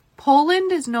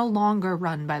Poland is no longer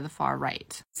run by the far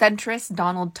right. Centrist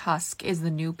Donald Tusk is the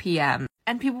new PM.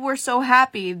 And people were so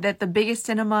happy that the biggest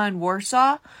cinema in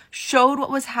Warsaw showed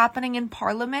what was happening in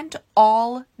Parliament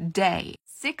all day.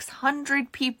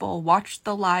 600 people watched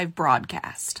the live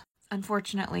broadcast.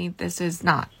 Unfortunately, this is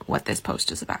not what this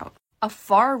post is about. A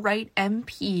far-right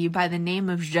MP by the name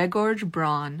of Grzegorz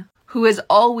Braun, who has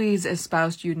always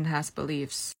espoused Judenhass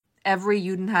beliefs. Every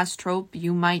Judenhass trope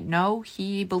you might know,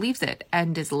 he believes it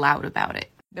and is loud about it.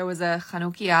 There was a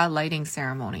Chanukiah lighting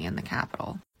ceremony in the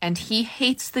capital, and he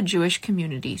hates the Jewish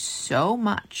community so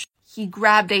much, he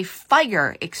grabbed a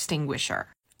fire extinguisher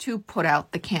to put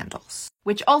out the candles,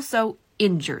 which also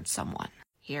injured someone.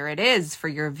 Here it is for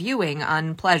your viewing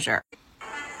unpleasure.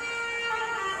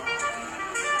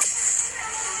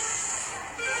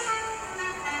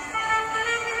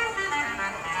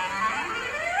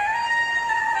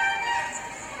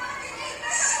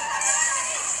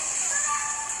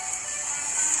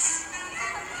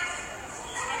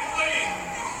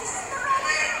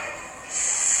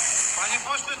 Panie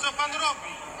pośle, co pan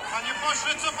robi? Panie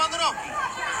pośle, co pan robi?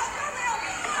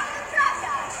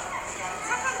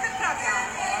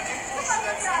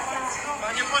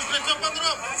 Panie pośle, co pan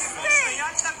robi?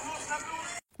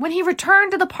 When he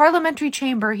returned to the parliamentary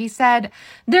chamber, he said,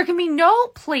 "There can be no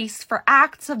place for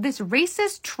acts of this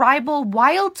racist, tribal,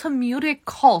 wild Talmudic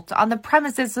cult on the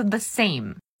premises of the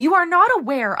same. You are not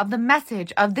aware of the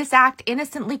message of this act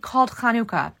innocently called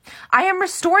Chanukah. I am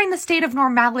restoring the state of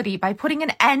normality by putting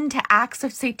an end to acts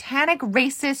of satanic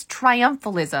racist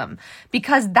triumphalism,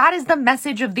 because that is the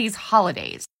message of these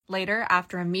holidays." Later,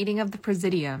 after a meeting of the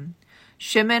Presidium,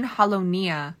 Shimon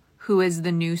Halonia, who is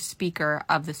the new speaker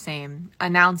of the same,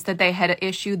 announced that they had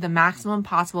issued the maximum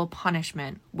possible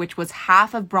punishment, which was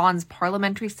half of Braun's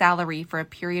parliamentary salary for a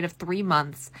period of 3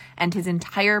 months and his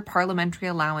entire parliamentary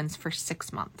allowance for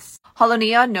 6 months.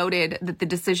 Halonia noted that the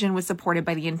decision was supported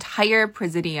by the entire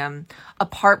Presidium,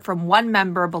 apart from one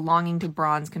member belonging to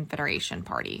Braun's Confederation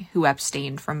Party, who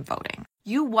abstained from voting.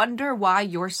 You wonder why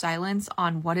your silence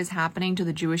on what is happening to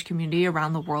the Jewish community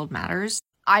around the world matters?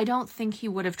 I don't think he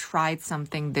would have tried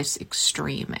something this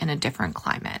extreme in a different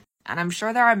climate. And I'm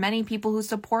sure there are many people who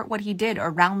support what he did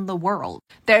around the world.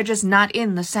 They're just not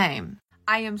in the same.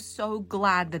 I am so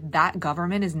glad that that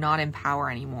government is not in power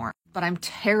anymore. But I'm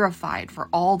terrified for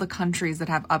all the countries that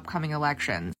have upcoming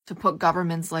elections to put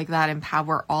governments like that in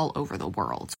power all over the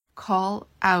world. Call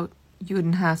out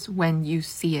Judenhass when you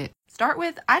see it. Start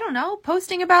with, I don't know,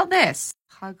 posting about this.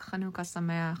 Chag Chanukah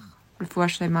Sameach. Refuah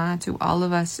Shlema to all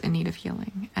of us in need of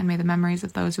healing, and may the memories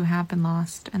of those who have been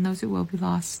lost and those who will be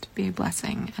lost be a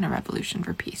blessing and a revolution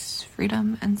for peace,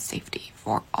 freedom, and safety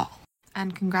for all.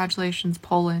 And congratulations,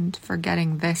 Poland, for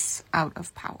getting this out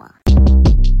of power.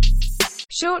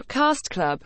 Short Cast Club